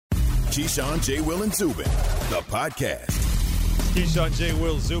Keyshawn, J. Will, and Zubin, the podcast. Keyshawn, J.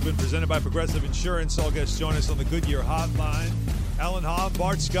 Will, Zubin, presented by Progressive Insurance. All guests join us on the Goodyear Hotline. Alan Hahn,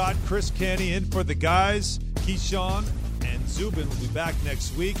 Bart Scott, Chris Canny in for the guys. Keyshawn and Zubin will be back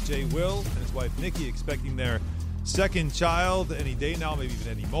next week. J. Will and his wife Nikki expecting their second child any day now, maybe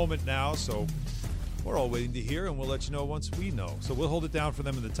even any moment now. So we're all waiting to hear, and we'll let you know once we know. So we'll hold it down for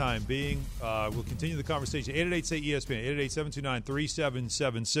them in the time being. We'll continue the conversation. 888-SAY-ESPN,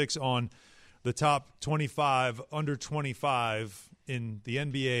 888-729-3776 on the top 25, under 25 in the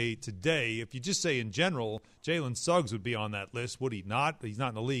NBA today. If you just say in general, Jalen Suggs would be on that list. Would he not? He's not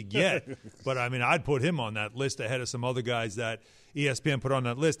in the league yet. But, I mean, I'd put him on that list ahead of some other guys that ESPN put on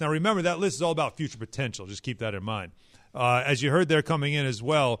that list. Now, remember, that list is all about future potential. Just keep that in mind. As you heard there coming in as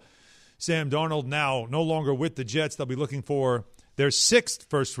well, Sam Darnold now no longer with the Jets. They'll be looking for their sixth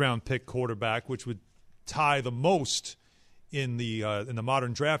first-round pick quarterback, which would tie the most in the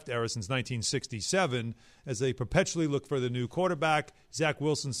modern draft era since 1967, as they perpetually look for the new quarterback. Zach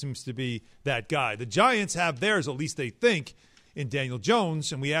Wilson seems to be that guy. The Giants have theirs, at least they think, in Daniel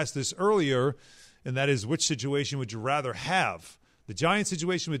Jones, and we asked this earlier, and that is, which situation would you rather have? The Giants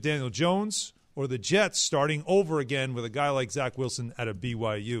situation with Daniel Jones or the Jets starting over again with a guy like Zach Wilson at a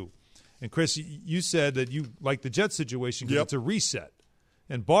BYU? And, Chris, you said that you like the Jets situation because it's a reset.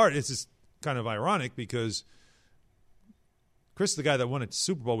 And Bart, it's just kind of ironic because Chris is the guy that won a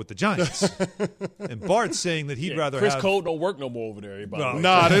Super Bowl with the Giants. And Bart's saying that he'd rather Chris have – Cole don't work no more over there.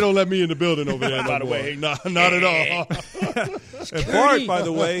 Nah, they don't let me in the building over there by the way. Not at all. And Bart, by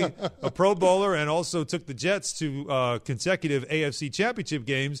the way, a Pro Bowler and also took the Jets to consecutive AFC Championship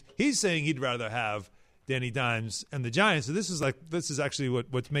games. He's saying he'd rather have – Danny Dimes and the Giants. So this is actually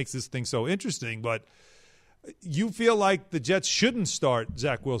what makes this thing so interesting. But you feel like the Jets shouldn't start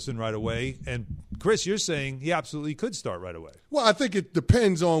Zach Wilson right away. And, Chris, you're saying he absolutely could start right away. Well, I think it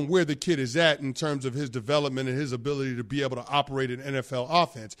depends on where the kid is at in terms of his development and his ability to be able to operate an NFL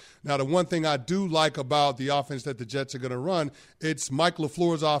offense. Now, the one thing I do like about the offense that the Jets are going to run, it's Mike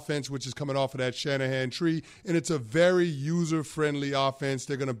LaFleur's offense, which is coming off of that Shanahan tree, and it's a very user-friendly offense.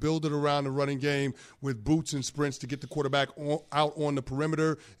 They're going to build it around the running game with boots and sprints to get the quarterback out on the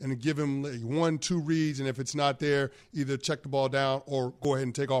perimeter and give him 1-2 reads, and if it's not there, either check the ball down or go ahead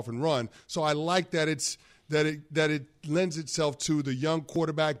and take off and run. So I like that it lends itself to the young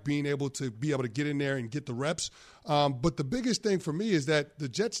quarterback being able to get in there and get the reps. But the biggest thing for me is that the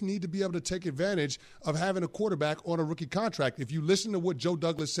Jets need to be able to take advantage of having a quarterback on a rookie contract. If you listen to what Joe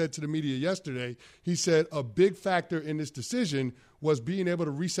Douglas said to the media yesterday, he said a big factor in this decision was being able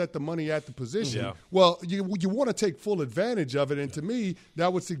to reset the money at the position. Yeah. Well, you want to take full advantage of it, and to me,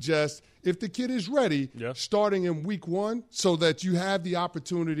 that would suggest if the kid is ready, starting in week 1 so that you have the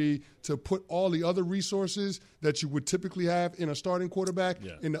opportunity to put all the other resources that you would typically have in a starting quarterback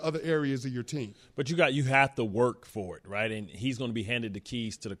in the other areas of your team. But you have to work for it, right? And he's going to be handed the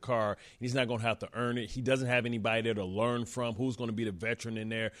keys to the car. He's not going to have to earn it. He doesn't have anybody there to learn from. Who's going to be the veteran in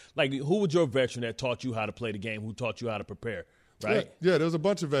there? Like, who was your veteran that taught you how to play the game, who taught you how to prepare? Right? Yeah, there was a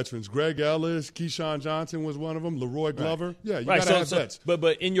bunch of veterans. Greg Ellis, Keyshawn Johnson was one of them, Leroy Glover. Right. Yeah, you got to have vets.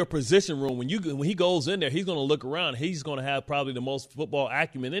 But in your position room, when he goes in there, he's going to look around. He's going to have probably the most football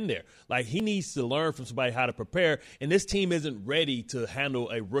acumen in there. Like, he needs to learn from somebody how to prepare, and this team isn't ready to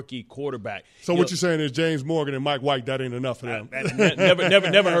handle a rookie quarterback. So what you're saying is James Morgan and Mike White, that ain't enough for them.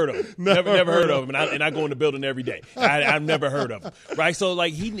 Never heard of them. Never heard of them, and I go in the building every day. I've never heard of them. Right? So,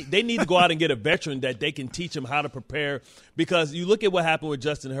 like, they need to go out and get a veteran that they can teach him how to prepare, because you look at what happened with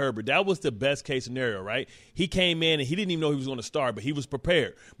Justin Herbert. That was the best case scenario, right? He came in and he didn't even know he was going to start, but he was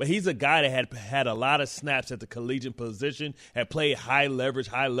prepared. But he's a guy that had a lot of snaps at the collegiate position, had played high leverage,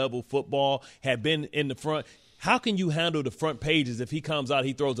 high level football, had been in the front. How can you handle the front pages if he comes out,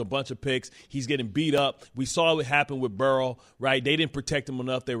 he throws a bunch of picks, he's getting beat up? We saw it happen with Burrow, right? They didn't protect him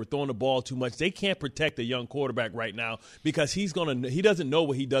enough. They were throwing the ball too much. They can't protect a young quarterback right now because he doesn't know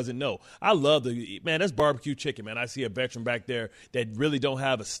what he doesn't know. I love that's barbecue chicken, man. I see a veteran back there that really don't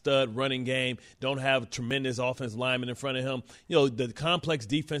have a stud running game, don't have a tremendous offensive lineman in front of him. You know, the complex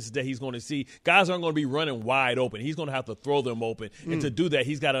defenses that he's going to see, guys aren't going to be running wide open. He's going to have to throw them open. And to do that,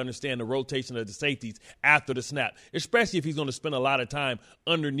 he's got to understand the rotation of the safeties after the snap, especially if he's going to spend a lot of time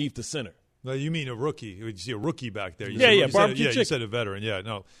underneath the center. No, you mean a rookie. You see a rookie back there. Barbecue chicken. You said a veteran. Yeah,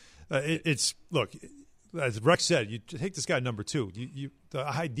 no. Look, as Rex said, you take this guy number 2. The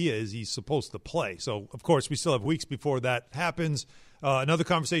idea is he's supposed to play. So, of course, we still have weeks before that happens. Another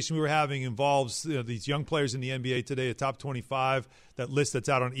conversation we were having involves these young players in the NBA today, a top 25, that list that's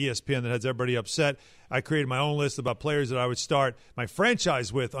out on ESPN that has everybody upset. I created my own list about players that I would start my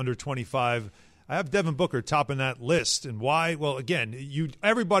franchise with under 25. I have Devin Booker topping that list. And why? Well, again,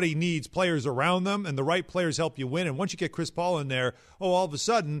 everybody needs players around them, and the right players help you win. And once you get Chris Paul in there, all of a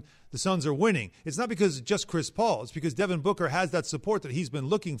sudden the Suns are winning. It's not because it's just Chris Paul. It's because Devin Booker has that support that he's been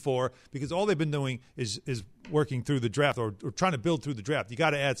looking for, because all they've been doing is working through the draft or trying to build through the draft. You got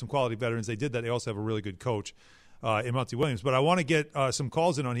to add some quality veterans. They did that. They also have a really good coach in Monty Williams. But I want to get some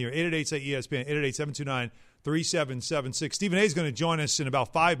calls in on here. 888-SAY-ESPN, 888-729-3776. Stephen A. is going to join us in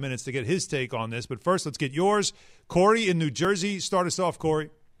about 5 minutes to get his take on this. But first, let's get yours. Corey in New Jersey. Start us off, Corey.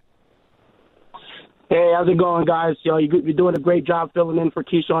 Hey, how's it going, guys? You're doing a great job filling in for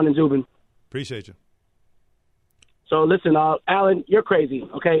Keyshawn and Zubin. Appreciate you. So listen, Alan, you're crazy,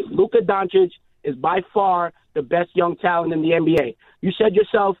 okay? Luka Doncic is by far the best young talent in the NBA. You said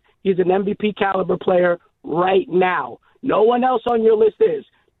yourself he's an MVP caliber player right now. No one else on your list is.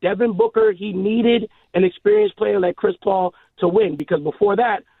 Devin Booker, he needed an experienced player like Chris Paul to win, because before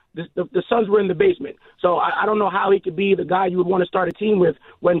that, the Suns were in the basement. So I don't know how he could be the guy you would want to start a team with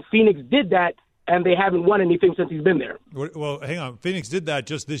when Phoenix did that, and they haven't won anything since he's been there. Well, hang on. Phoenix did that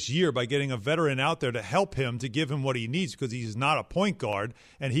just this year by getting a veteran out there to help him, to give him what he needs, because he's not a point guard,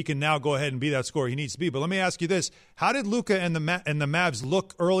 and he can now go ahead and be that scorer he needs to be. But let me ask you this. How did Luka and the Mavs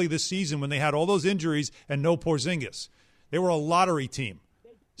look early this season when they had all those injuries and no Porzingis? They were a lottery team.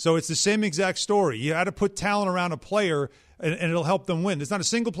 So it's the same exact story. You had to put talent around a player, and it'll help them win. There's not a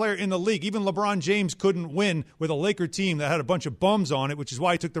single player in the league. Even LeBron James couldn't win with a Laker team that had a bunch of bums on it, which is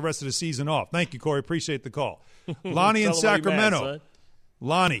why he took the rest of the season off. Thank you, Corey. Appreciate the call. Lonnie in Sacramento. Mad,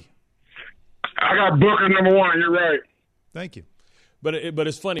 Lonnie. I got Booker number one. You're right. Thank you. But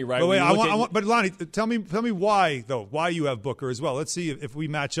it's funny, right? But wait, but Lonnie, tell me why, though, why you have Booker as well. Let's see if we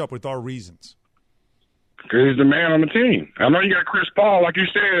match up with our reasons. Because he's the man on the team. I know you got Chris Paul, like you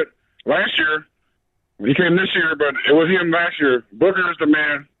said, last year. He came this year, but it was him last year. Booker is the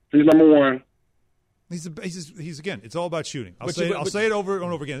man. He's number one. He's again, it's all about shooting. I'll say it over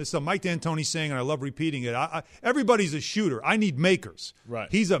and over again. This is a Mike D'Antoni saying, and I love repeating it. Everybody's a shooter. I need makers. Right.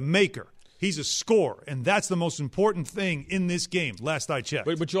 He's a maker. He's a scorer, and that's the most important thing in this game, last I checked.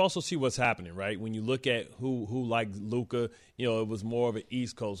 But you also see what's happening, right? When you look at who likes Luka, it was more of an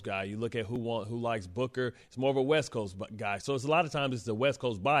East Coast guy. You look at who likes Booker, it's more of a West Coast guy. So it's a lot of times it's the West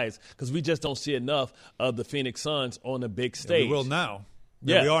Coast bias because we just don't see enough of the Phoenix Suns on the big stage. Yeah, we will now.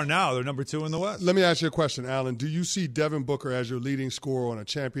 Yeah. We are now. They're number 2 in the West. Let me ask you a question, Alan. Do you see Devin Booker as your leading scorer on a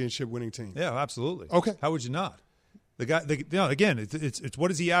championship-winning team? Yeah, absolutely. Okay. How would you not? The guy, again, it's what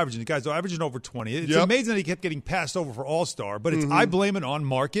is he averaging? The guy's averaging over 20. It's amazing that he kept getting passed over for All-Star, but I blame it on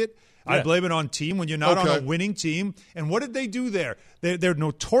market. Yeah. I blame it on team when you're not on a winning team. And what did they do there? They're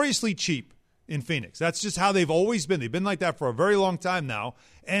notoriously cheap in Phoenix. That's just how they've always been. They've been like that for a very long time now.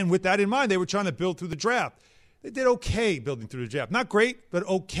 And with that in mind, they were trying to build through the draft. They did okay building through the draft. Not great, but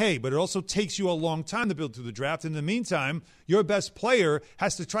okay. But it also takes you a long time to build through the draft. In the meantime, your best player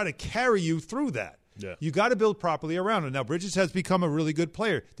has to try to carry you through that. Yeah. You got to build properly around him. Now, Bridges has become a really good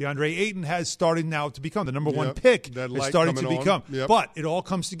player. DeAndre Ayton has started now to become the number one pick. Is starting to become. Yep. But it all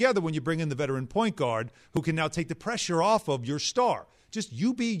comes together when you bring in the veteran point guard who can now take the pressure off of your star. Just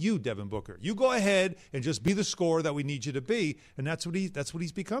you be you, Devin Booker. You go ahead and just be the scorer that we need you to be, and that's what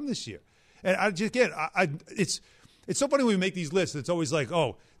he's become this year. And it's so funny when we make these lists. It's always like,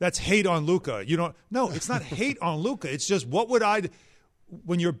 oh, that's hate on Luka. No, it's not hate on Luka. It's just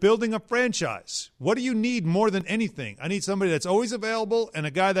when you're building a franchise, what do you need more than anything? I need somebody that's always available and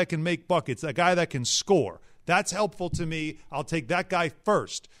a guy that can make buckets, a guy that can score. That's helpful to me. I'll take that guy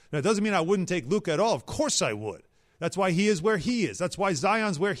first. Now, it doesn't mean I wouldn't take Luka at all. Of course I would. That's why he is where he is. That's why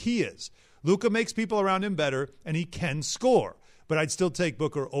Zion's where he is. Luka makes people around him better, and he can score. But I'd still take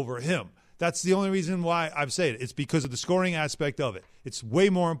Booker over him. That's the only reason why I've said it. It's because of the scoring aspect of it. It's way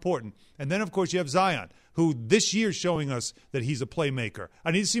more important. And then, of course, you have Zion, who this year is showing us that he's a playmaker. I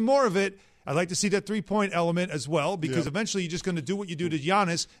need to see more of it. I'd like to see that three-point element as well, because eventually you're just going to do what you do to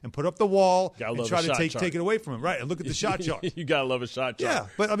Giannis and put up the wall and try to take it away from him. Right, and look at the shot chart. You got to love a shot chart. Yeah,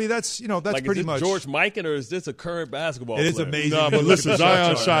 but, I mean, that's like, pretty much. George Mikan, or is this a current basketball player? It is amazing. No, but listen,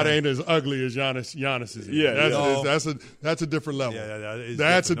 Zion's shot ain't as ugly as Giannis's. That's a different level. Yeah,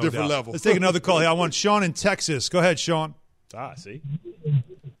 that's a different level. Let's take another call here. I want Sean in Texas. Go ahead, Sean. See?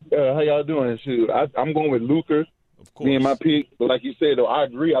 How y'all doing? Shoot, I'm going with Luka. Of course. Being my pick, but like you said, though, I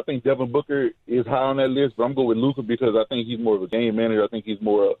agree. I think Devin Booker is high on that list, but I'm going with Luka because I think he's more of a game manager. I think he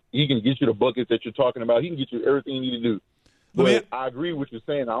can get you the buckets that you're talking about. He can get you everything you need to do. But I agree with what you're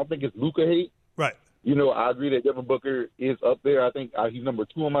saying. I don't think it's Luka hate. Right. I agree that Devin Booker is up there. I think he's number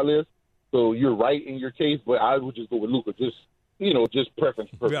 2 on my list. So you're right in your case, but I would just go with Luka. Just just preference.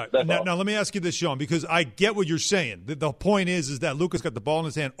 Yeah. Now, let me ask you this, Sean, because I get what you're saying. The point is that Luka's got the ball in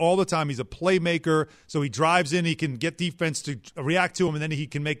his hand all the time. He's a playmaker, so he drives in, he can get defense to react to him, and then he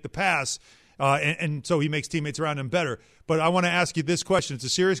can make the pass, and so he makes teammates around him better. But I want to ask you this question. It's a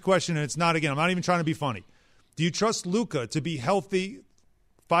serious question, and it's not, again, I'm not even trying to be funny. Do you trust Luka to be healthy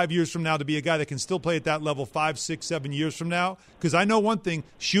 5 years from now, to be a guy that can still play at that level 5, 6, 7 years from now? Because I know one thing,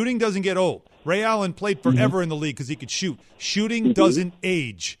 shooting doesn't get old. Ray Allen played forever in the league because he could shoot. Shooting doesn't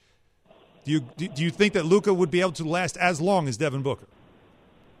age. Do you think that Luka would be able to last as long as Devin Booker?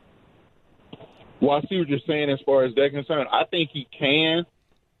 Well, I see what you're saying as far as that concerned. I think he can.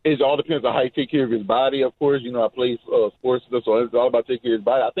 It all depends on how he take care of his body, of course. I play sports, so it's all about taking care of his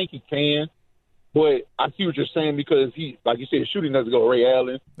body. I think he can. But I see what you're saying because he, like you said, shooting doesn't go. Ray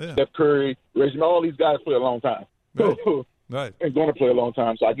Allen, Steph Curry, Reggie, all these guys play a long time. Right. And going to play a long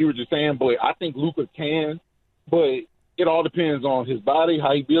time. So I get what you're saying, but I think Luka can. But it all depends on his body,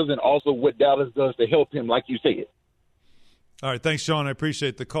 how he feels, and also what Dallas does to help him, like you said. All right, thanks, Sean. I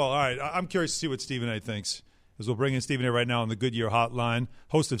appreciate the call. All right, I'm curious to see what Stephen A. thinks, as we'll bring in Stephen A. right now on the Goodyear Hotline,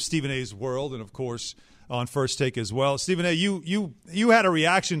 host of Stephen A.'s World, and, of course, on First Take as well. Stephen A., you had a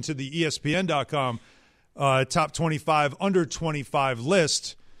reaction to the ESPN.com top 25, under 25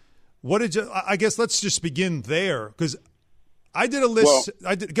 list. What did you – I guess let's just begin there, because – I did a list.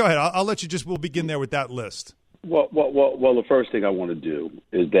 Go ahead. I'll let you we'll begin there with that list. Well, the first thing I want to do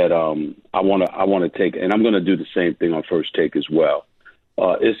is that I want to take, and I'm going to do the same thing on First Take as well.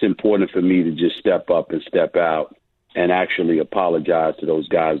 It's important for me to just step up and step out and actually apologize to those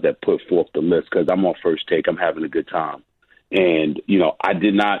guys that put forth the list, because I'm on First Take. I'm having a good time. And, I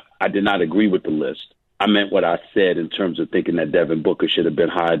did not agree with the list. I meant what I said in terms of thinking that Devin Booker should have been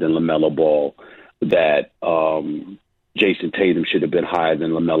higher than LaMelo Ball, that Jason Tatum should have been higher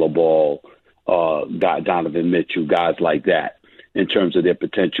than LaMelo Ball, Donovan Mitchell, guys like that, in terms of their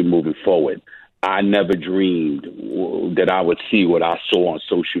potential moving forward. I never dreamed that I would see what I saw on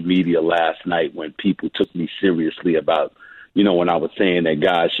social media last night when people took me seriously about, when I was saying that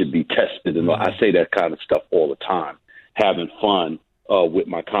guys should be tested. And I say that kind of stuff all the time, having fun with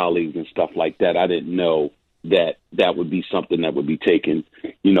my colleagues and stuff like that. I didn't know that would be something that would be taken,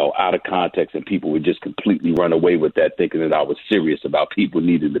 out of context, and people would just completely run away with that, thinking that I was serious about people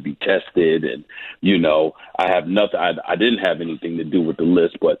needing to be tested. And, I have nothing. I didn't have anything to do with the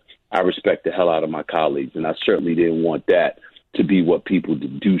list, but I respect the hell out of my colleagues, and I certainly didn't want that to be what people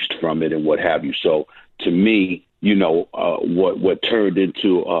deduced from it and what have you. So to me, what turned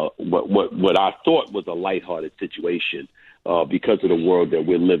into what I thought was a lighthearted situation, because of the world that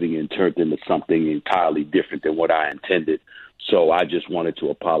we're living in, turned into something entirely different than what I intended. So I just wanted to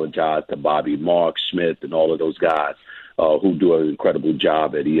apologize to Bobby, Mark, Smith, and all of those guys who do an incredible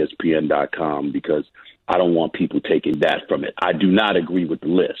job at ESPN.com, because I don't want people taking that from it. I do not agree with the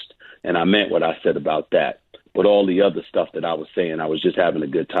list, and I meant what I said about that. But all the other stuff that I was saying, I was just having a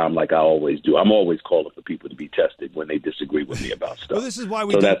good time like I always do. I'm always calling for people to be tested when they disagree with me about stuff. Well, this is why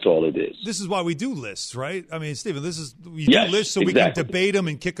that's all it is. This is why we do lists, right? I mean, Stephen, we do lists so we can debate them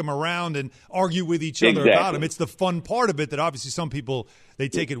and kick them around and argue with each other about them. It's the fun part of it that obviously some people, they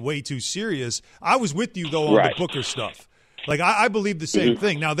take it way too serious. I was with you, though, on the Booker stuff. Like, I believe the same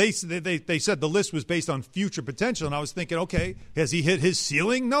thing. Now, they said the list was based on future potential, and I was thinking, okay, has he hit his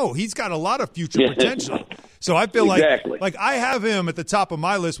ceiling? No, he's got a lot of future potential. So I feel like I have him at the top of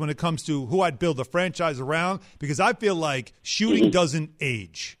my list when it comes to who I'd build a franchise around, because I feel like shooting doesn't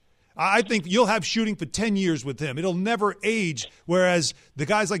age. I think you'll have shooting for 10 years with him. It'll never age, whereas the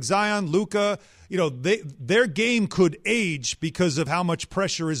guys like Zion, Luka, their game could age because of how much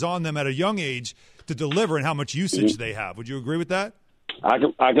pressure is on them at a young age to deliver and how much usage they have. Would you agree with that?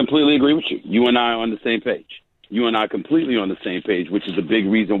 I completely agree with you. You and I are on the same page. You and I are completely on the same page, which is a big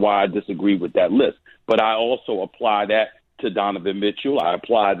reason why I disagree with that list. But I also apply that to Donovan Mitchell. I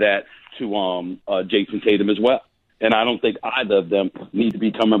apply that to Jason Tatum as well. And I don't think either of them need to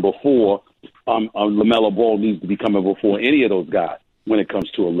be coming before LaMelo Ball needs to be coming before any of those guys when it comes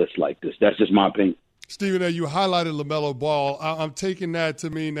to a list like this. That's just my opinion. Stephen A., you highlighted LaMelo Ball. I'm taking that to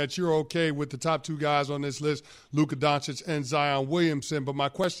mean that you're okay with the top two guys on this list, Luka Doncic and Zion Williamson. But my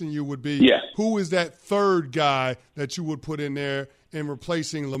question to you would be, who is that third guy that you would put in there in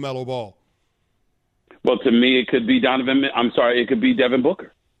replacing LaMelo Ball? Well, to me, it could be it could be Devin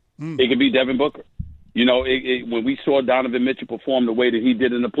Booker. It could be Devin Booker. When we saw Donovan Mitchell perform the way that he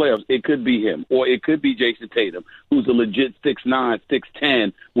did in the playoffs, it could be him. Or it could be Jason Tatum, who's a legit 6'9",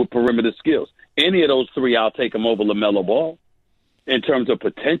 6'10", with perimeter skills. Any of those three, I'll take them over LaMelo Ball in terms of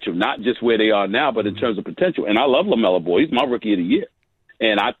potential, not just where they are now, but in terms of potential. And I love LaMelo Ball. He's my rookie of the year.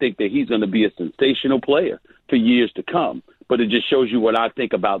 And I think that he's going to be a sensational player for years to come. but it just shows you what I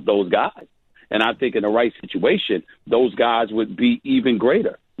think about those guys. And I think in the right situation, those guys would be even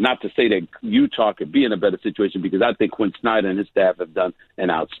greater. Not to say that Utah could be in a better situation, because I think Quinn Snyder and his staff have done an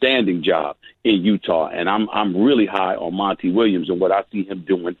outstanding job in Utah. And I'm really high on Monty Williams and what I see him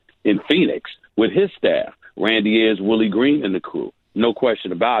doing in Phoenix with his staff. Randy Ayers, Willie Green, and the crew. No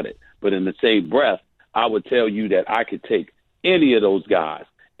question about it. But in the same breath, I would tell you that I could take any of those guys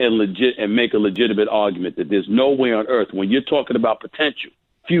and make a legitimate argument that there's no way on earth, when you're talking about potential,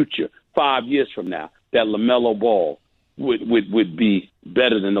 future, 5 years from now, that LaMelo Ball would be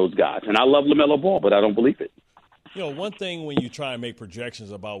better than those guys. And I love LaMelo Ball, but I don't believe it. You know, one thing when you try and make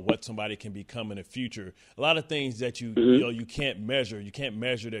projections about what somebody can become in the future, a lot of things that you can't measure. You can't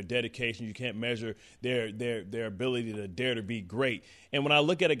measure their dedication. You can't measure their ability to dare to be great. And when I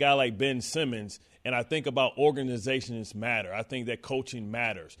look at a guy like Ben Simmons and I think about organizations matter, I think that coaching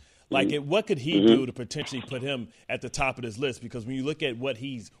matters. Like, what could he do to potentially put him at the top of this list? Because when you look at what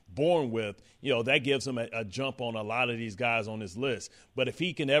he's born with, you know, that gives him a jump on a lot of these guys on this list. But if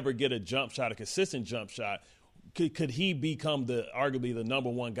he can ever get a jump shot, a consistent jump shot, could he become arguably the number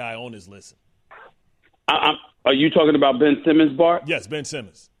one guy on his list? Are you talking about Ben Simmons, Bart? Yes, Ben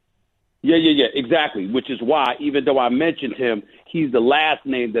Simmons. Yeah, exactly, which is why, even though I mentioned him, he's the last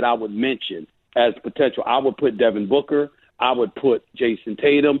name that I would mention as potential. I would put Devin Booker. I would put Jason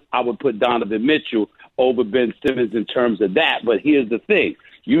Tatum. I would put Donovan Mitchell over Ben Simmons in terms of that. But here's the thing.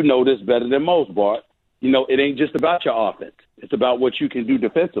 You know this better than most, Bart. You know, it ain't just about your offense. It's about what you can do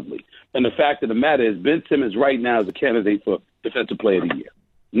defensively. And the fact of the matter is Ben Simmons right now is a candidate for Defensive Player of the Year.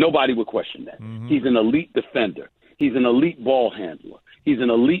 Nobody would question that. He's an elite defender. He's an elite ball handler. He's an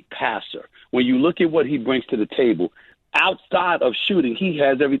elite passer. When you look at what he brings to the table, outside of shooting, he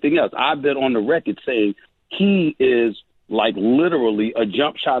has everything else. I've been on the record saying he is like literally a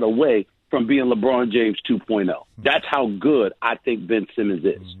jump shot away from being LeBron James 2.0. That's how good I think Ben Simmons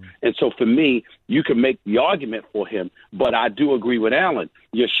is. And so for me, you can make the argument for him, but I do agree with Allen.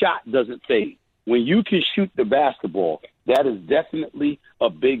 Your shot doesn't fade. When you can shoot the basketball, that is definitely a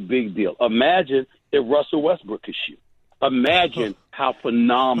big, big deal. Imagine if Russell Westbrook could shoot. Imagine how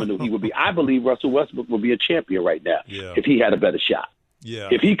phenomenal he would be. I believe Russell Westbrook would be a champion right now if he had a better shot.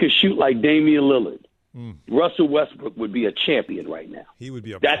 If he could shoot like Damian Lillard, Russell Westbrook would be a champion right now. He would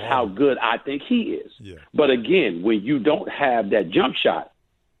be That's how good I think he is. But again, when you don't have that jump shot,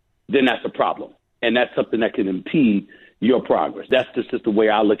 then that's a problem. And that's something that can impede your progress. That's just the way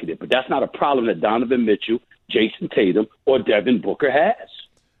I look at it. But that's not a problem that Donovan Mitchell, Jason Tatum, or Devin Booker has.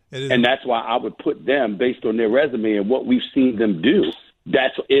 And that's why I would put them, based on their resume and what we've seen them do.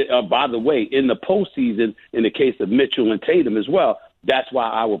 That's it. By the way, in the postseason, in the case of Mitchell and Tatum as well, that's why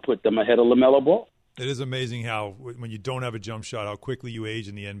I would put them ahead of LaMelo Ball. It is amazing how, when you don't have a jump shot, how quickly you age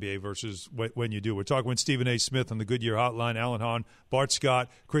in the NBA versus when you do. We're talking with Stephen A. Smith on the Goodyear Hotline, Alan Hahn, Bart Scott,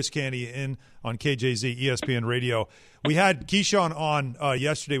 Chris Canty in on KJZ, ESPN Radio. We had Keyshawn on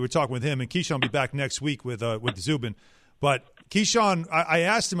yesterday. We're talking with him, and Keyshawn will be back next week with Zubin. But Keyshawn, I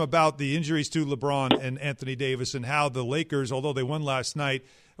asked him about the injuries to LeBron and Anthony Davis and how the Lakers, although they won last night,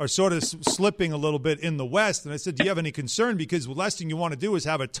 are sort of slipping a little bit in the West. And I said, do you have any concern? Because the last thing you want to do is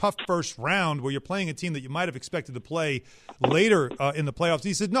have a tough first round where you're playing a team that you might have expected to play later in the playoffs.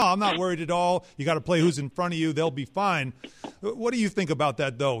 He said, no, I'm not worried at all. You got to play who's in front of you. They'll be fine. What do you think about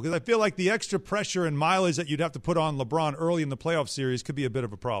that, though? Because I feel like the extra pressure and mileage that you'd have to put on LeBron early in the playoff series could be a bit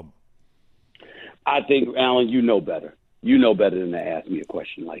of a problem. I think, Alan, you know better. You know better than to ask me a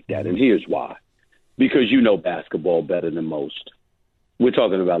question like that. And here's why. Because you know basketball better than most. We're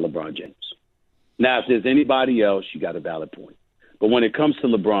talking about LeBron James. Now, if there's anybody else, you got a valid point. But when it comes to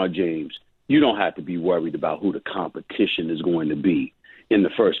LeBron James, you don't have to be worried about who the competition is going to be in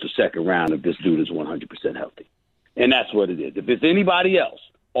the first or second round if this dude is 100% healthy. And that's what it is. If it's anybody else,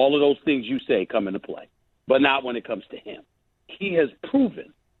 all of those things you say come into play, but not when it comes to him. He has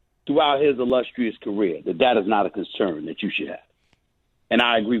proven throughout his illustrious career that is not a concern that you should have. And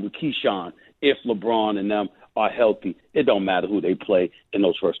I agree with Keyshawn. If LeBron and them are healthy, it don't matter who they play in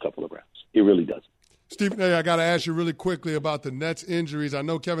those first couple of rounds. It really doesn't. Stephen A., I got to ask you really quickly about the Nets injuries. I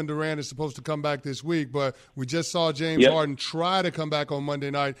know Kevin Durant is supposed to come back this week, but we just saw James Harden try to come back on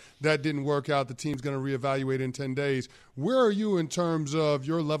Monday night. That didn't work out. The team's going to reevaluate in 10 days. Where are you in terms of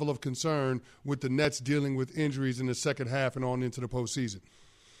your level of concern with the Nets dealing with injuries in the second half and on into the postseason?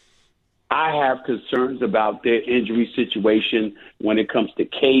 I have concerns about their injury situation when it comes to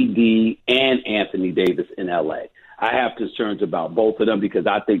KD and Anthony Davis in L.A. I have concerns about both of them because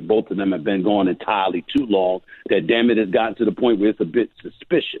I think both of them have been going entirely too long. That, damn it, has gotten to the point where it's a bit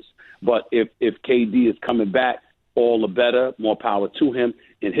suspicious. But if KD is coming back all the better, more power to him.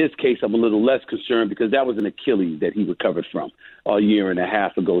 In his case, I'm a little less concerned because that was an Achilles that he recovered from a year and a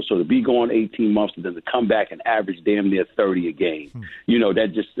half ago. So to be going 18 months and then to come back and average damn near 30 a game,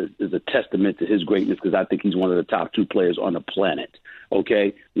 that just is a testament to his greatness because I think he's one of the top 2 players on the planet,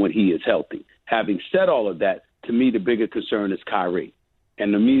 okay, when he is healthy. Having said all of that, to me, the bigger concern is Kyrie.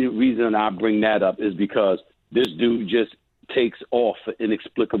 And the reason I bring that up is because this dude just takes off for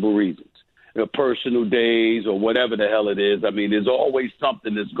inexplicable reasons. Personal days or whatever the hell it is. I mean, there's always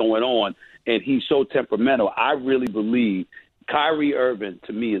something that's going on, and he's so temperamental. I really believe Kyrie Irving,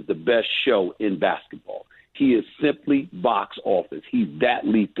 to me, is the best show in basketball. He is simply box office. He's that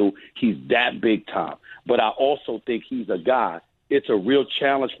lethal. He's that big time. But I also think he's a guy. It's a real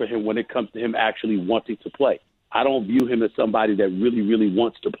challenge for him when it comes to him actually wanting to play. I don't view him as somebody that really, really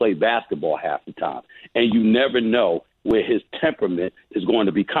wants to play basketball half the time. And you never know where his temperament is going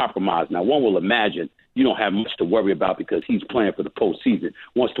to be compromised. Now, one will imagine you don't have much to worry about because he's playing for the postseason,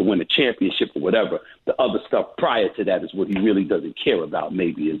 wants to win a championship or whatever. The other stuff prior to that is what he really doesn't care about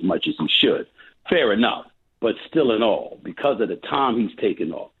maybe as much as he should. Fair enough. But still in all, because of the time he's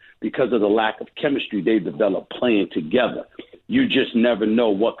taken off, because of the lack of chemistry they've developed playing together, you just never know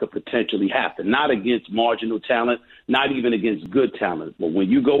what could potentially happen. Not against marginal talent, not even against good talent. But when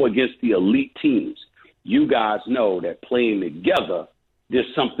you go against the elite teams, you guys know that playing together, there's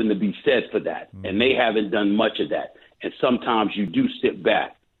something to be said for that. And they haven't done much of that. And sometimes you do sit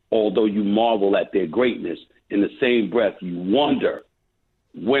back, although you marvel at their greatness, in the same breath, you wonder,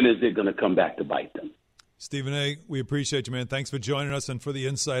 when is it going to come back to bite them? Stephen A., we appreciate you, man. Thanks for joining us and for the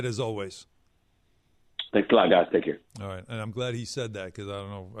insight as always. Thanks a lot, guys. Take care. All right. And I'm glad he said that because I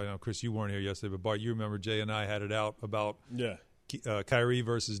know, Chris, you weren't here yesterday, but Bart, you remember Jay and I had it out about Kyrie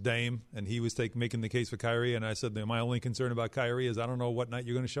versus Dame, and he was making the case for Kyrie, and I said, my only concern about Kyrie is I don't know what night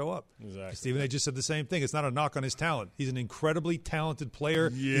you're going to show up. Exactly. Stephen A. just said the same thing. It's not a knock on his talent. He's an incredibly talented player.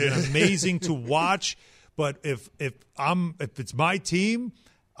 Yeah. He's amazing to watch. But if it's my team,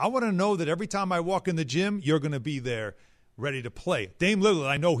 I want to know that every time I walk in the gym, you're going to be there ready to play. Dame Lillard,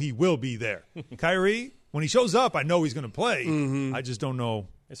 I know he will be there. Kyrie, when he shows up, I know he's going to play. Mm-hmm. I just don't know.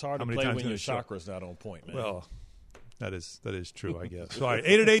 It's hard to play when your chakra's not on point, man. Well, that is true, I guess. All right,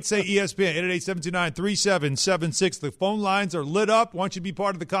 888-SAY-ESPN, 888-729-3776. The phone lines are lit up. Want you to be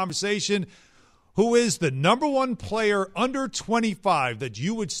part of the conversation. Who is the number one player under 25 that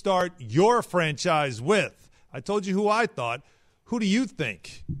you would start your franchise with? I told you who I thought. Who do you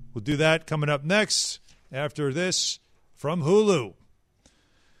think? We'll do that coming up next after this from Hulu.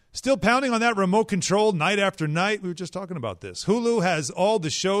 Still pounding on that remote control night after night? We were just talking about this. Hulu has all the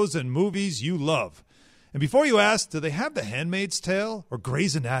shows and movies you love. And before you ask, do they have The Handmaid's Tale or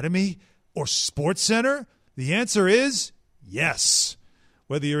Grey's Anatomy or SportsCenter? The answer is yes.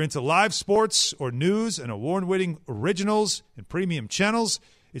 Whether you're into live sports or news and award-winning originals and premium channels,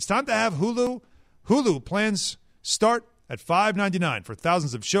 it's time to have Hulu. Hulu plans start at $5.99 for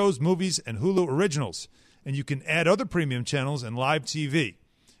thousands of shows, movies, and Hulu originals. And you can add other premium channels and live TV.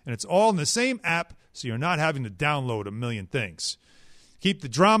 And it's all in the same app, so you're not having to download a million things. Keep the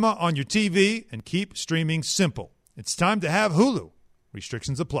drama on your TV and keep streaming simple. It's time to have Hulu.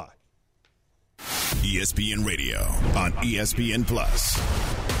 Restrictions apply. ESPN Radio on ESPN Plus.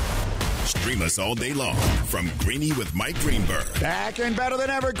 Stream us all day long from Greeny with Mike Greenberg. Back and better than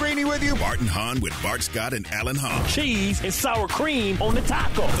ever, Greeny with you. Bart and Hahn with Bart Scott and Alan Hahn. Cheese and sour cream on the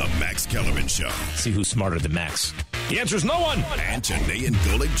taco. The Max Kellerman Show. See who's smarter than Max. The answer is no one. And Janae and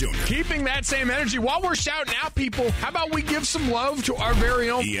Golick Jr. Keeping that same energy while we're shouting out people, how about we give some love to our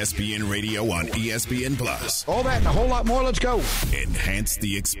very own ESPN Radio on ESPN Plus. All that and a whole lot more. Let's go. Enhance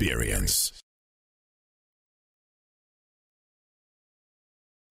the experience.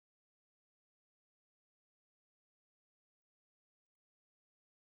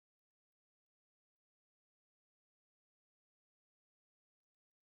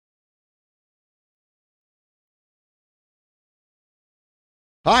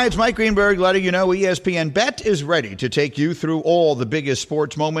 Hi, it's Mike Greenberg letting you know ESPN Bet is ready to take you through all the biggest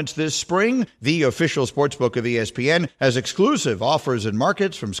sports moments this spring. The official sportsbook of ESPN has exclusive offers and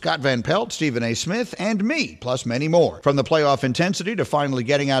markets from Scott Van Pelt, Stephen A. Smith, and me, plus many more. From the playoff intensity to finally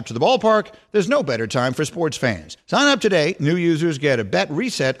getting out to the ballpark, there's no better time for sports fans. Sign up today. New users get a bet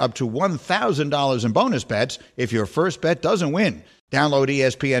reset up to $1,000 in bonus bets if your first bet doesn't win. Download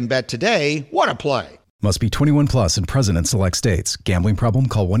ESPN Bet today. What a play. Must be 21 plus and present in select states. Gambling problem?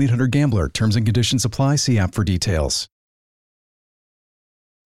 Call 1-800-GAMBLER. Terms and conditions apply. See app for details.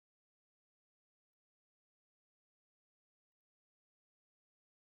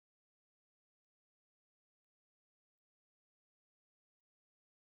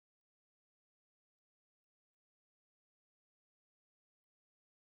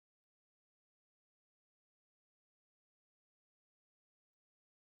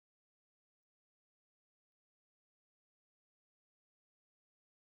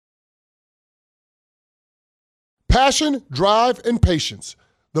 Passion, drive, and patience.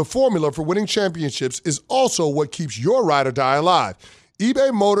 The formula for winning championships is also what keeps your ride or die alive.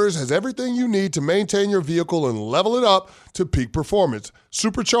 eBay Motors has everything you need to maintain your vehicle and level it up to peak performance.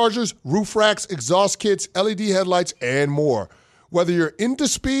 Superchargers, roof racks, exhaust kits, LED headlights, and more. Whether you're into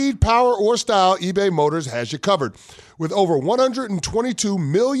speed, power, or style, eBay Motors has you covered. With over 122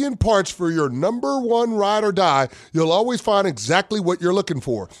 million parts for your number one ride or die, you'll always find exactly what you're looking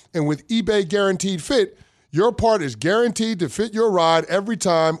for. And with eBay Guaranteed Fit, your part is guaranteed to fit your ride every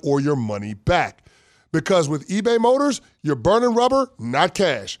time or your money back. Because with eBay Motors, you're burning rubber, not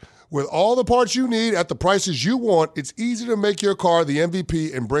cash. With all the parts you need at the prices you want, it's easy to make your car the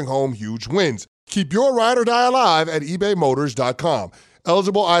MVP and bring home huge wins. Keep your ride or die alive at ebaymotors.com.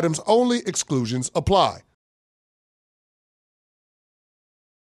 Eligible items only. Exclusions apply.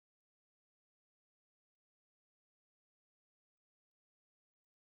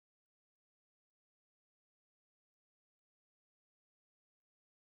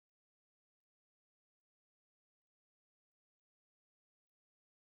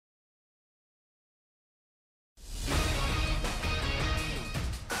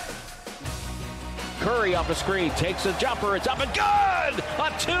 Curry off the screen, takes a jumper, it's up and good!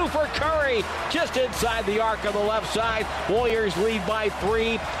 A 2 for Curry, just inside the arc on the left side. Warriors lead by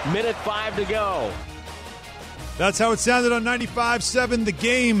 3, minute 5 to go. That's how it sounded on 95.7 The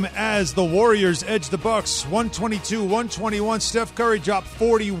Game as the Warriors edged the Bucks 122-121. Steph Curry dropped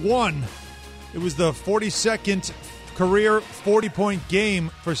 41. It was the 42nd career 40-point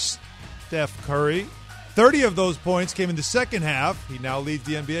game for Steph Curry. 30 of those points came in the second half. He now leads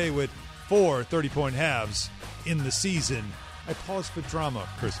the NBA with 4 30-point halves in the season. I pause for drama,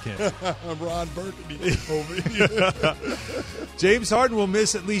 Chris Kent. I'm Ron Burgundy over here. James Harden will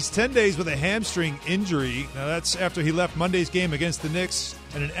miss at least 10 days with a hamstring injury. Now, that's after he left Monday's game against the Knicks.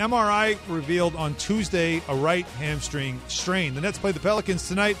 And an MRI revealed on Tuesday a right hamstring strain. The Nets play the Pelicans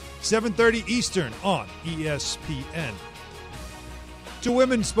tonight, 7:30 Eastern on ESPN. 2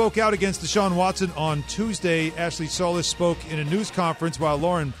 women spoke out against Deshaun Watson on Tuesday. Ashley Solis spoke in a news conference while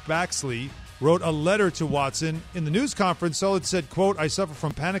Lauren Baxley wrote a letter to Watson. In the news conference, Solis said, quote, "I suffer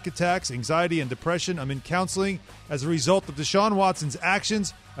from panic attacks, anxiety, and depression. I'm in counseling as a result of Deshaun Watson's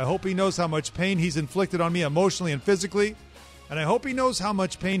actions. I hope he knows how much pain he's inflicted on me emotionally and physically. And I hope he knows how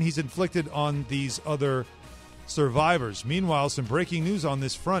much pain he's inflicted on these other survivors." Meanwhile, some breaking news on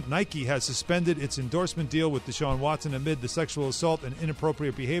this front. Nike has suspended its endorsement deal with Deshaun Watson amid the sexual assault and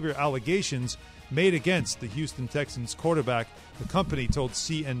inappropriate behavior allegations made against the Houston Texans quarterback, the company told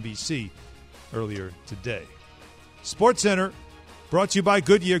CNBC earlier today. SportsCenter, brought to you by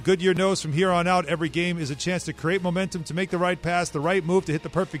Goodyear. Goodyear knows from here on out every game is a chance to create momentum, to make the right pass, the right move, to hit the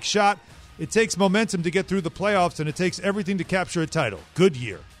perfect shot. It takes momentum to get through the playoffs, and it takes everything to capture a title.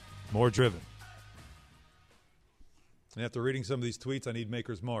 Goodyear, more driven. And after reading some of these tweets, I need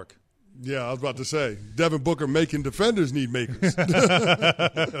Maker's Mark. Yeah, I was about to say, Devin Booker making defenders need makers.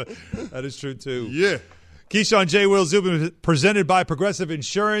 That is true, too. Yeah. Keyshawn, J. Will, Zubin, presented by Progressive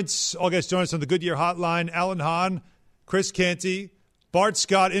Insurance. All guys join us on the Goodyear Hotline. Alan Hahn, Chris Canty, Bart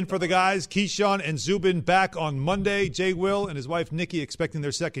Scott in for the guys. Keyshawn and Zubin back on Monday. Jay Will and his wife Nikki expecting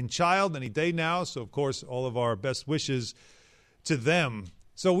their second child any day now. So, of course, all of our best wishes to them.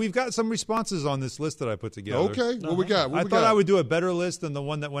 So we've got some responses on this list that I put together. Okay, what we got? I thought I would do a better list than the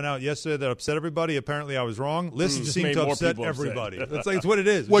one that went out yesterday that upset everybody. Apparently, I was wrong. Lists seem to upset everybody. It's what it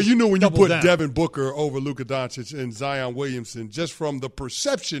is. Well, you know, when you put Devin Booker over Luka Doncic and Zion Williamson, just from the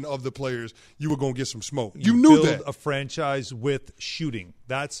perception of the players, you were going to get some smoke. You knew build that. A franchise with shooting.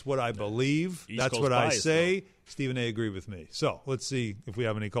 That's what I believe. That's what I say. Though. Stephen A. agreed with me. So let's see if we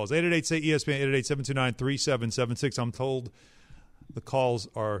have any calls. 888-SAY-ESPN, 888-729-3776. I'm told the calls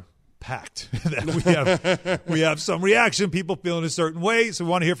are packed. That we have some reaction, people feeling a certain way, so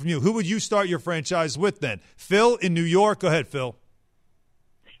we want to hear from you. Who would you start your franchise with then? Phil in New York. Go ahead, Phil.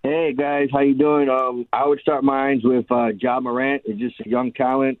 Hey, guys. How you doing? I would start mine with Ja Morant. He's just a young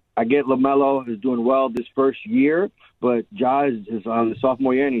talent. I get LaMelo is doing well this first year, but Ja is on the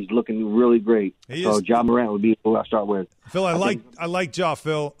sophomore year, and he's looking really great. So Ja Morant would be who I start with. Phil, I like Ja,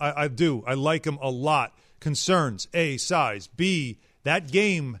 Phil. I do. I like him a lot. Concerns, A, size. B, that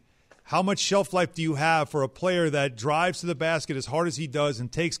game, how much shelf life do you have for a player that drives to the basket as hard as he does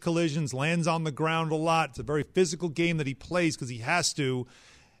and takes collisions, lands on the ground a lot? It's a very physical game that he plays because he has to.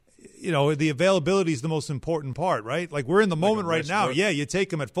 You know, the availability is the most important part, right? Like, we're in the moment right now. Yeah, you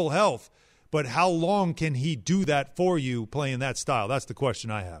take him at full health, but how long can he do that for you playing that style? That's the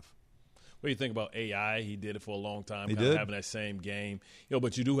question I have. What do you think about AI? He did it for a long time, He kind of did. having that same game.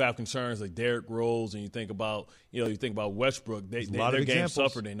 But you do have concerns like Derrick Rose, and you think about Westbrook. Their game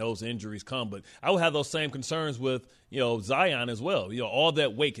suffered and those injuries come. But I would have those same concerns with Zion as well. All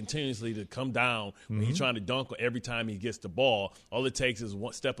that weight continuously to come down when he's trying to dunk every time he gets the ball. All it takes is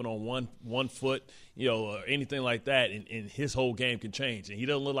stepping on one foot, or anything like that, and his whole game can change. And he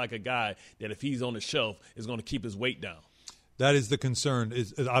doesn't look like a guy that if he's on the shelf is going to keep his weight down. That is the concern,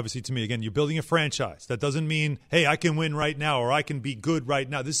 is obviously to me. Again, you're building a franchise. That doesn't mean, hey, I can win right now or I can be good right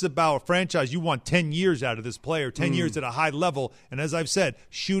now. This is about a franchise. You want 10 years out of this player, 10 years at a high level. And as I've said,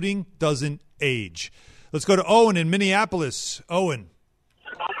 shooting doesn't age. Let's go to Owen in Minneapolis. Owen.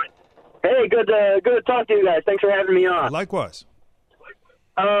 Hey, good to talk to you guys. Thanks for having me on. Likewise.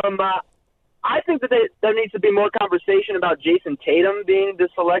 I think that there needs to be more conversation about Jason Tatum being the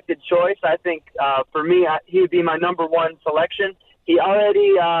selected choice. I think, for me, he would be my number one selection. He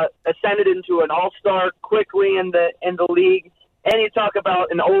already ascended into an all-star quickly in the league. And you talk about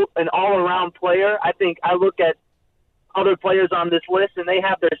an all-around player. I think I look at other players on this list, and they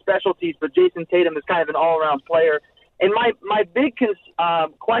have their specialties, but Jason Tatum is kind of an all-around player. And my big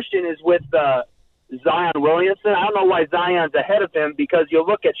question is with Zion Williamson. I don't know why Zion's ahead of him, because you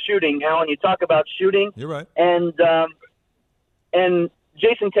look at shooting, Alan. You talk about shooting. You're right. And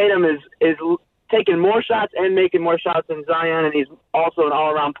Jason Tatum is taking more shots and making more shots than Zion, and he's also an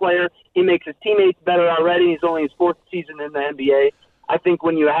all-around player. He makes his teammates better already. He's only his fourth season in the NBA. I think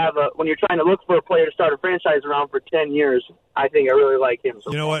when you're trying to look for a player to start a franchise around for 10 years, I think I really like him.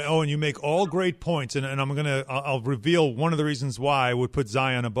 You know what, Owen, you make all great points, and I'll reveal one of the reasons why I would put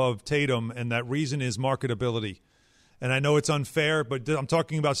Zion above Tatum, and that reason is marketability. And I know it's unfair, but I'm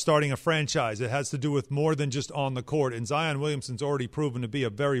talking about starting a franchise. It has to do with more than just on the court. And Zion Williamson's already proven to be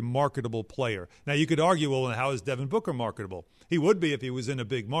a very marketable player. Now, you could argue, well, how is Devin Booker marketable? He would be if he was in a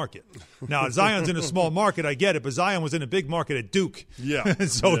big market. Now, Zion's in a small market, I get it, but Zion was in a big market at Duke. Yeah.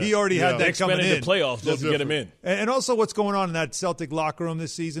 So he already had that coming in. The playoffs just to get him in. And also what's going on in that Celtic locker room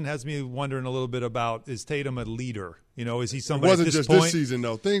this season has me wondering a little bit about, is Tatum a leader? Is he somebody It wasn't at this just point? this season,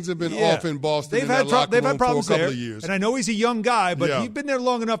 though. Things have been off in Boston. They've had problems for a couple there. of years. And I know he's a young guy, but he's been there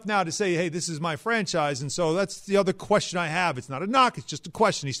long enough now to say, hey, this is my franchise. And so that's the other question I have. It's not a knock. It's just a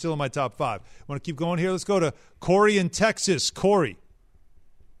question. He's still in my top 5. Want to keep going here? Let's go to Corey in Texas. Corey.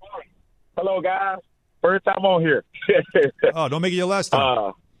 Hello, guys. First time on here. Oh, don't make it your last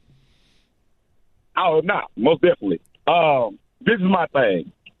time. Most definitely. This is my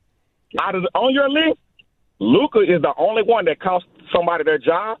thing. On your list, Luka is the only one that cost somebody their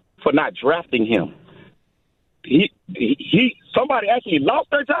job for not drafting him. Somebody actually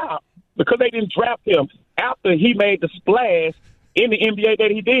lost their job because they didn't draft him after he made the splash in the NBA that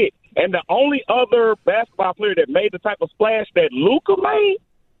he did. And the only other basketball player that made the type of splash that Luka made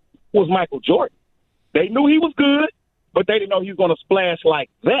was Michael Jordan. They knew he was good, but they didn't know he was going to splash like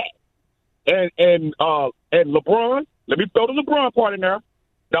that. And LeBron, let me throw the LeBron part in there.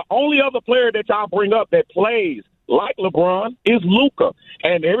 The only other player that y'all bring up that plays like LeBron is Luka.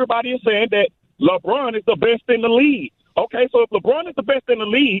 And everybody is saying that LeBron is the best in the league. Okay, so if LeBron is the best in the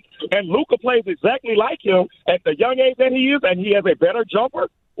league and Luka plays exactly like him at the young age that he is, and he has a better jumper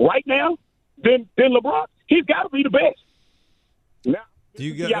right now than LeBron, he's got to be the best. Now,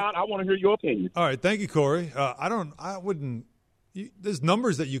 I want to hear your opinion. All right, thank you, Corey. There's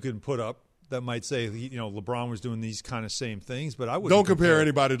numbers that you can put up that might say, LeBron was doing these kind of same things, but I wouldn't. Don't compare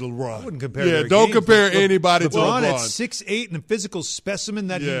anybody to LeBron. I wouldn't compare. Yeah, don't compare anybody to LeBron. At 6'8" and a physical specimen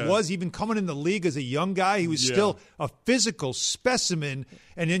that he was, even coming in the league as a young guy, he was still a physical specimen.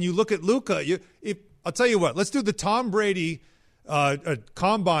 And then you look at Luka. I'll tell you what. Let's do the Tom Brady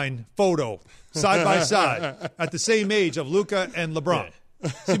combine photo side by side at the same age of Luka and LeBron. Yeah.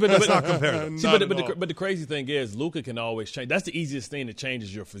 See, but that's not comparable. But the crazy thing is, Luka can always change. That's the easiest thing that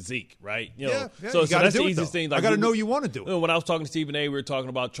changes your physique, right? So that's the easiest thing. Like, I got to know you want to do it. When I was talking to Stephen A., we were talking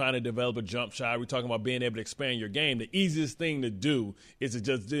about trying to develop a jump shot. We were talking about being able to expand your game. The easiest thing to do is to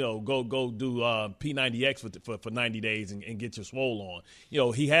just go do P90X for 90 days and get your swole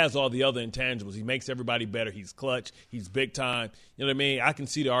on. He has all the other intangibles. He makes everybody better. He's clutch. He's big time. You know what I mean? I can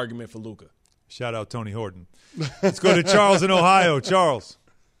see the argument for Luka. Shout out Tony Horton. Let's go to Charles in Ohio. Charles.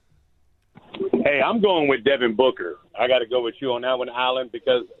 Hey, I'm going with Devin Booker. I got to go with you on that one, Alan,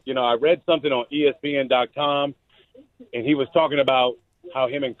 because, I read something on ESPN.com, and he was talking about how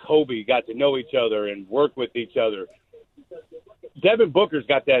him and Kobe got to know each other and work with each other. Devin Booker's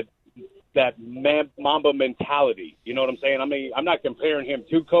got that Mamba mentality. You know what I'm saying? I mean, I'm not comparing him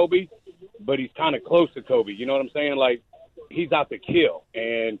to Kobe, but he's kind of close to Kobe. You know what I'm saying? Like, he's out to kill.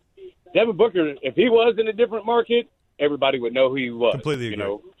 And Devin Booker, if he was in a different market, everybody would know who he was. Completely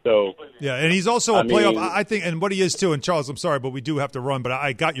agree. So Yeah, and he's also a playoff. I think, and what he is too. And Charles, I'm sorry, but we do have to run. But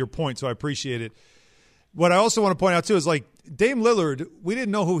I got your point, so I appreciate it. What I also want to point out too is like Dame Lillard. We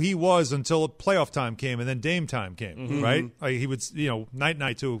didn't know who he was until playoff time came, and then Dame time came. Right? Like he would,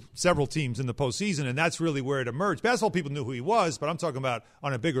 night to several teams in the postseason, and that's really where it emerged. Basketball people knew who he was, but I'm talking about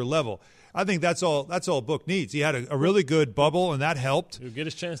on a bigger level. I think that's all Book needs. He had a really good bubble, and that helped. He'll get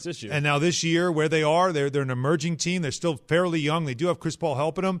his chance this year. And now this year, where they are, they're an emerging team. They're still fairly young. They do have Chris Paul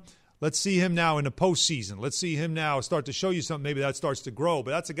helping them. Let's see him now in the postseason. Let's see him now start to show you something. Maybe that starts to grow.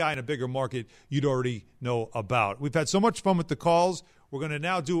 But that's a guy in a bigger market you'd already know about. We've had so much fun with the calls. We're going to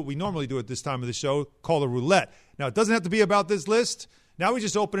now do what we normally do at this time of the show, call a roulette. Now, it doesn't have to be about this list. Now we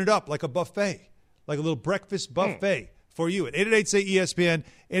just open it up like a buffet, like a little breakfast buffet for you at 888-SAY-ESPN,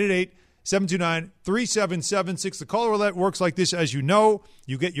 888-729-3776. The call roulette works like this, as you know.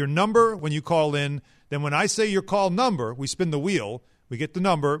 You get your number when you call in. Then when I say your call number, we spin the wheel. We get the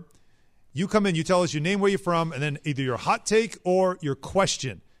number. You come in, you tell us your name, where you're from, and then either your hot take or your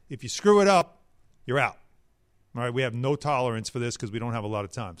question. If you screw it up, you're out. All right, we have no tolerance for this because we don't have a lot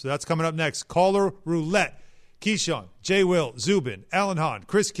of time. So that's coming up next. Caller Roulette. Keyshawn, Jay Will, Zubin, Alan Hahn,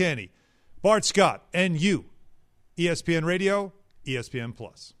 Chris Canty, Bart Scott, and you. ESPN Radio, ESPN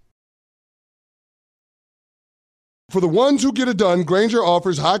Plus. For the ones who get it done, Grainger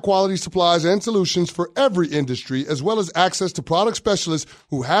offers high-quality supplies and solutions for every industry, as well as access to product specialists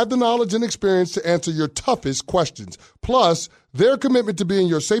who have the knowledge and experience to answer your toughest questions. Plus, their commitment to being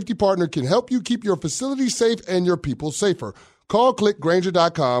your safety partner can help you keep your facility safe and your people safer. Call, click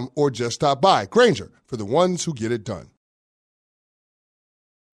Grainger.com, or just stop by. Grainger, for the ones who get it done.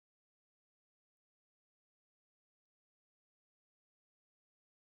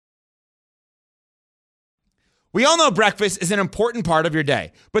 We all know breakfast is an important part of your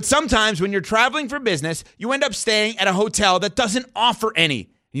day, but sometimes when you're traveling for business, you end up staying at a hotel that doesn't offer any.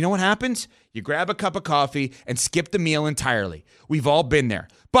 You know what happens? You grab a cup of coffee and skip the meal entirely. We've all been there.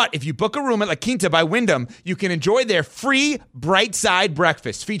 But if you book a room at La Quinta by Wyndham, you can enjoy their free Bright Side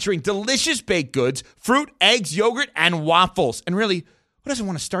breakfast featuring delicious baked goods, fruit, eggs, yogurt, and waffles. And really, who doesn't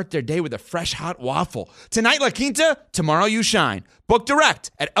want to start their day with a fresh, hot waffle? Tonight, La Quinta, tomorrow you shine. Book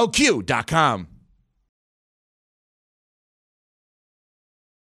direct at LQ.com.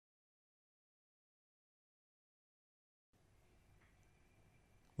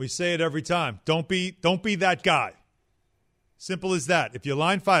 We say it every time. Don't be that guy. Simple as that. If you're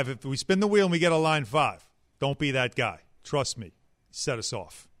line 5, if we spin the wheel and we get a line 5, don't be that guy. Trust me. Set us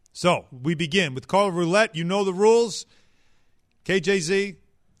off. So we begin with Caller Roulette. You know the rules. KJZ,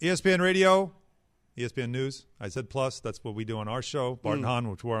 ESPN Radio, ESPN News. I said plus. That's what we do on our show. Bart and Hahn,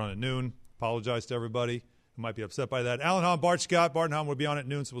 which we're on at noon. Apologize to everybody who might be upset by that. Alan Hahn, Bart Scott. Bart and Hahn will be on at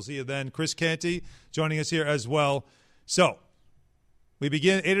noon, so we'll see you then. Chris Canty joining us here as well. So we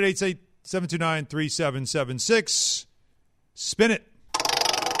begin 888-729-3776. Spin it.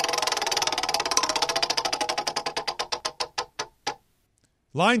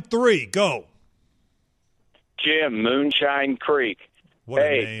 Line 3, go. Jim, Moonshine Creek.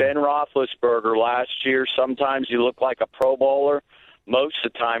 Hey, Ben Roethlisberger last year, sometimes he looked like a Pro Bowler. Most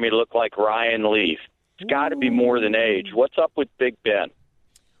of the time he looked like Ryan Leaf. It's got to be more than age. What's up with Big Ben?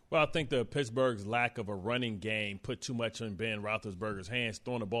 Well, I think the Pittsburgh's lack of a running game put too much in Ben Roethlisberger's hands,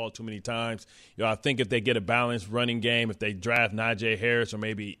 throwing the ball too many times. I think if they get a balanced running game, if they draft Najee Harris or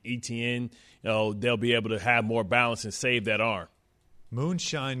maybe ETN, they'll be able to have more balance and save that arm.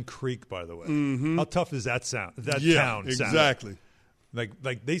 Moonshine Creek, by the way. Mm-hmm. How tough does that sound? That town exactly. Sound?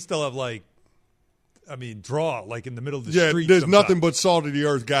 Like they still have draw like in the middle of the street. There's sometimes. nothing but salt of the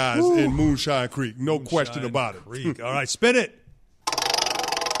earth guys in Moonshine Creek. No question about it. Creek. All right, spin it.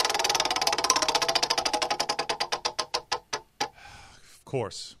 Of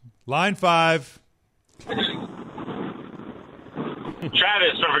course. Line 5. Travis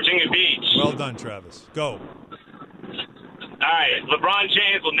from Virginia Beach. Well done, Travis. Go. All right, LeBron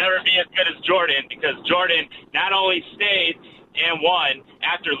James will never be as good as Jordan because Jordan not only stayed and won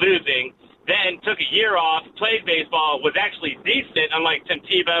after losing, then took a year off, played baseball, was actually decent, unlike Tim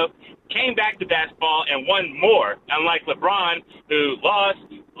Tebow, came back to basketball and won more, unlike LeBron, who lost,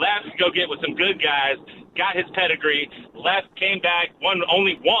 left to go get with some good guys, got his pedigree, left, came back,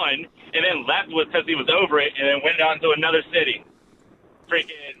 only won, and then left because he was over it, and then went on to another city.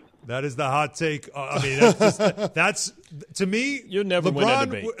 Freaking. That is the hot take. That's to me. You'll never win that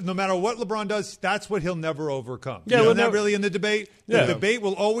debate. No matter what LeBron does, that's what he'll never overcome. Yeah, we're not really in the debate. Yeah. The debate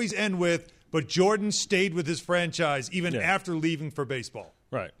will always end with, but Jordan stayed with his franchise even after leaving for baseball.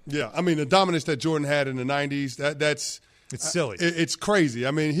 Right. Yeah, the dominance that Jordan had in the 90s, it's silly. It's crazy.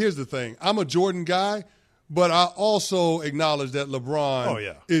 Here's the thing. I'm a Jordan guy, but I also acknowledge that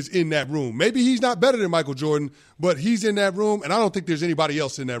LeBron is in that room. Maybe he's not better than Michael Jordan, but he's in that room, and I don't think there's anybody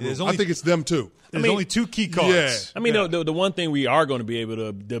else in that room. I think it's them two. There's only two key cards. Yeah. I mean, the one thing we are going to be able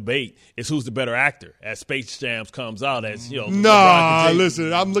to debate is who's the better actor as Space Jam comes out.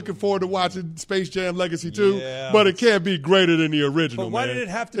 Listen, I'm looking forward to watching Space Jam Legacy 2, but it can't be greater than the original. But why man. did it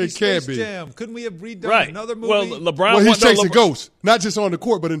have to be Space Jam? Couldn't we have redone another movie? Well, LeBron. He's chasing ghosts, not just on the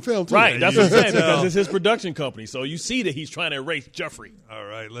court, but in film too. Right, that's what I'm saying, because it's his production company. So you see that he's trying to erase Jeffrey. All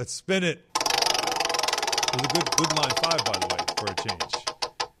right, let's spin it. It was a good line 5, by the way, for a change.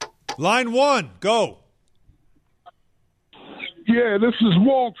 Line 1, go. Yeah, this is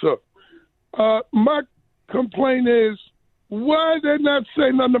Walter. My complaint is, why they not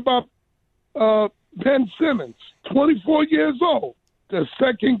say nothing about Ben Simmons, 24 years old, the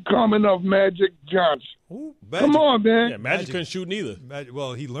second coming of Magic Johnson. Ooh, Come on, man. Yeah, Magic couldn't shoot neither.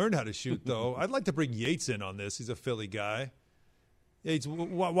 Well, he learned how to shoot, though. I'd like to bring Yates in on this. He's a Philly guy. Yates,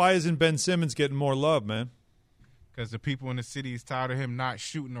 why isn't Ben Simmons getting more love, man? Because the people in the city is tired of him not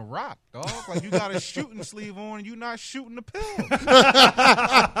shooting a rock, dog. Like, you got a shooting sleeve on and you not shooting the pill.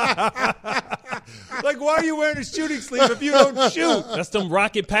 Like, why are you wearing a shooting sleeve if you don't shoot? That's them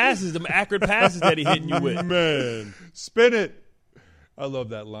rocket passes, them accurate passes that he hitting you with. Man, spin it. I love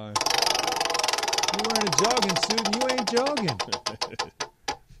that line. You're wearing a jogging suit and you ain't jogging.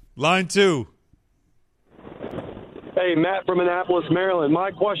 Line 2. Hey, Matt from Annapolis, Maryland. My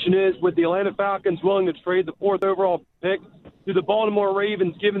question is, with the Atlanta Falcons willing to trade the 4th overall pick to the Baltimore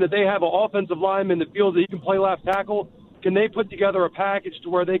Ravens, given that they have an offensive lineman in the field that he can play left tackle, can they put together a package to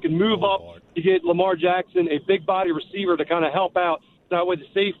where they can move up to get Lamar Jackson, a big body receiver, to kind of help out? That way the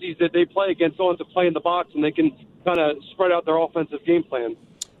safeties that they play against don't have to play in the box and they can kind of spread out their offensive game plan.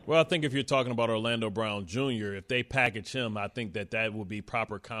 Well, I think if you're talking about Orlando Brown Jr., if they package him, I think that would be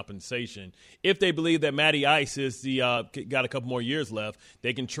proper compensation. If they believe that Matty Ice is got a couple more years left,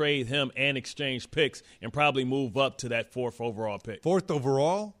 they can trade him and exchange picks and probably move up to that 4th overall pick. 4th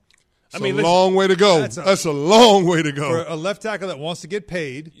overall? It's a long way to go. That's a long way to go. For a left tackle that wants to get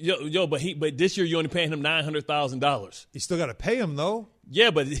paid. But this year you're only paying him $900,000. You still got to pay him, though.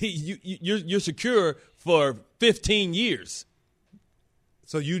 Yeah, but you're secure for 15 years.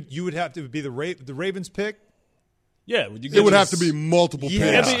 So you would have to be the Ravens pick? Yeah, it would have to be multiple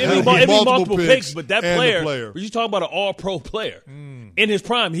picks. It'd be multiple picks, but that player, you're talking about an all-pro player. In his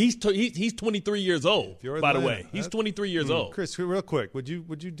prime, he's 23 years old, by the way. He's 23 years old. Chris, real quick, would you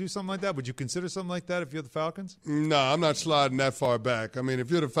do something like that? Would you consider something like that if you're the Falcons? No, I'm not sliding that far back. I mean,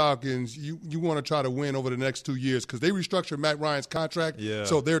 if you're the Falcons, you want to try to win over the next 2 years because they restructured Matt Ryan's contract,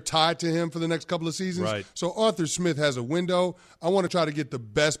 so they're tied to him for the next couple of seasons. Right. So Arthur Smith has a window. I want to try to get the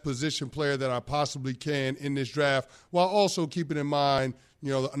best position player that I possibly can in this draft while also keeping in mind,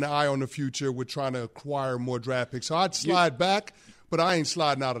 an eye on the future with trying to acquire more draft picks. So I'd slide back, but I ain't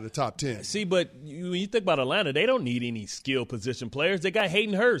sliding out of the top 10. See, but when you think about Atlanta, they don't need any skill position players. They got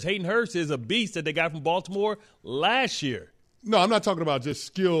Hayden Hurst. Hayden Hurst is a beast that they got from Baltimore last year. No, I'm not talking about just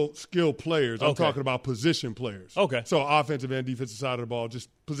skill players. I'm talking about position players. Okay. So offensive and defensive side of the ball, just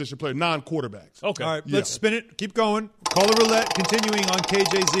position players, non-quarterbacks. Okay. All right, let's spin it. Keep going. Caller Roulette continuing on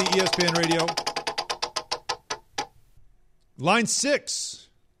KJZ ESPN Radio. Line 6.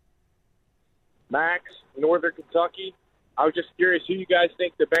 Max, Northern Kentucky. I was just curious who you guys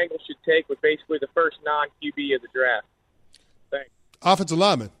think the Bengals should take with basically the first non-QB of the draft. Thanks. Offensive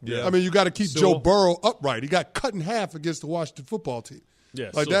lineman. Yeah. I mean, you got to keep Joe Burrow upright. He got cut in half against the Washington football team. Yeah,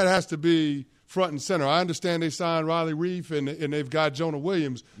 that has to be front and center. I understand they signed Riley Reif and they've got Jonah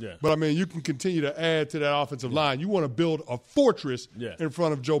Williams. Yeah. But, I mean, you can continue to add to that offensive line. You want to build a fortress in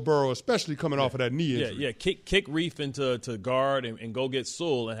front of Joe Burrow, especially coming off of that knee injury. Yeah. Kick Reif into guard and go get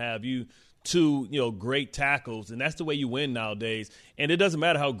Sewell and have you two, great tackles, and that's the way you win nowadays. And it doesn't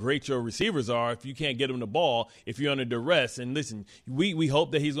matter how great your receivers are if you can't get them the ball, if you're under duress. And listen, we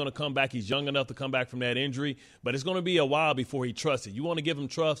hope that he's going to come back. He's young enough to come back from that injury, but it's going to be a while before he trusts it. You want to give him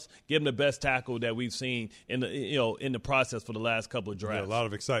trust, give him the best tackle that we've seen in the process for the last couple of drafts. Yeah, a lot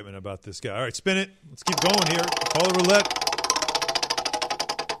of excitement about this guy. All right, spin it. Let's keep going here. Caller Roulette.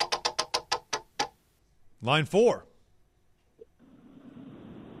 Line 4.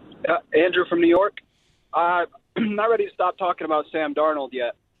 Andrew from New York. I'm not ready to stop talking about Sam Darnold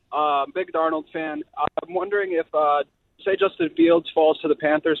yet. Big Darnold fan. I'm wondering if, say, Justin Fields falls to the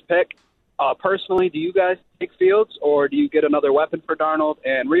Panthers pick. Personally, do you guys take Fields, or do you get another weapon for Darnold?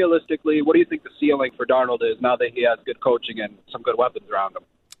 And realistically, what do you think the ceiling for Darnold is now that he has good coaching and some good weapons around him?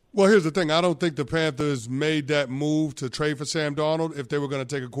 Well, here's the thing. I don't think the Panthers made that move to trade for Sam Darnold if they were going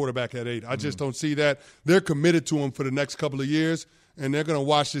to take a quarterback at 8. I just don't see that. They're committed to him for the next couple of years. and they're going to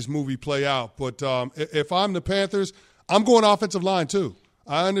watch this movie play out. But if I'm the Panthers, I'm going offensive line too.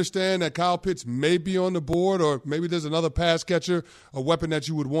 I understand that Kyle Pitts may be on the board, or maybe there's another pass catcher, a weapon that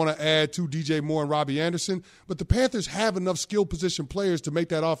you would want to add to DJ Moore and Robbie Anderson. But the Panthers have enough skill position players to make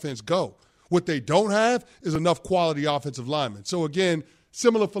that offense go. What they don't have is enough quality offensive linemen. So, again,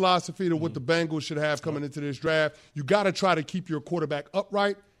 similar philosophy to what the Bengals should have coming into this draft. You got to try to keep your quarterback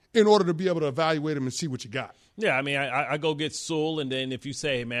upright in order to be able to evaluate him and see what you got. Yeah, I mean, I go get Sewell, and then if you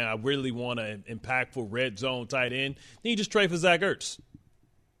say, hey, man, I really want an impactful red zone tight end, then you just trade for Zach Ertz.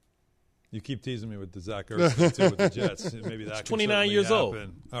 You keep teasing me with the Zach Ertz thing, too, with the Jets. Maybe that He's 29 years happen. old.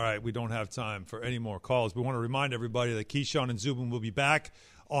 All right, we don't have time for any more calls. We want to remind everybody that Keyshawn and Zubin will be back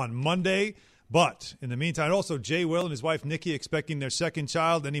on Monday. But in the meantime, also Jay Will and his wife Nikki expecting their second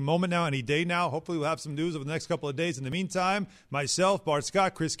child any moment now, any day now. Hopefully we'll have some news over the next couple of days. In the meantime, myself, Bart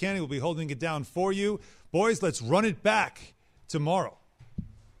Scott, Chris Canty will be holding it down for you. Boys, let's run it back tomorrow.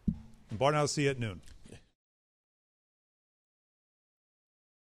 And Bart and I will see you at noon.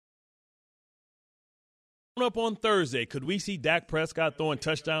 Up on Thursday, could we see Dak Prescott throwing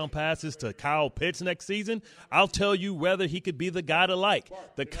touchdown passes to Kyle Pitts next season? I'll tell you whether he could be the guy to like.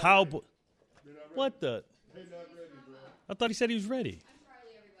 The Cowboy. What the? I thought he said he was ready.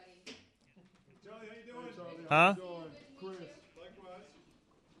 Huh?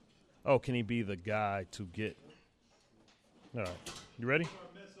 Oh, can he be the guy to get? All right. You ready?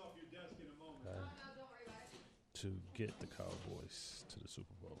 To get the Cowboys to the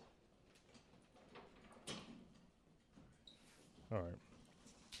Super Bowl. All right.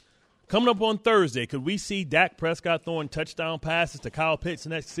 Coming up on Thursday, could we see Dak Prescott throwing touchdown passes to Kyle Pitts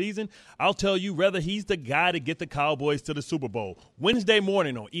next season? I'll tell you whether he's the guy to get the Cowboys to the Super Bowl. Wednesday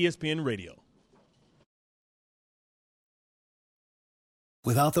morning on ESPN Radio.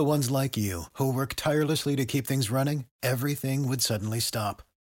 Without the ones like you, who work tirelessly to keep things running, everything would suddenly stop.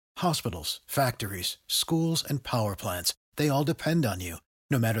 Hospitals, factories, schools, and power plants, they all depend on you.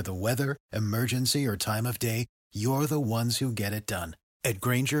 No matter the weather, emergency, or time of day, you're the ones who get it done. At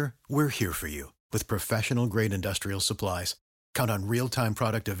Grainger, we're here for you with professional-grade industrial supplies. Count on real-time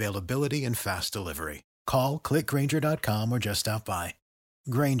product availability and fast delivery. Call, click Grainger.com, or just stop by.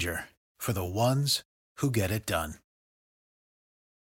 Grainger, for the ones who get it done.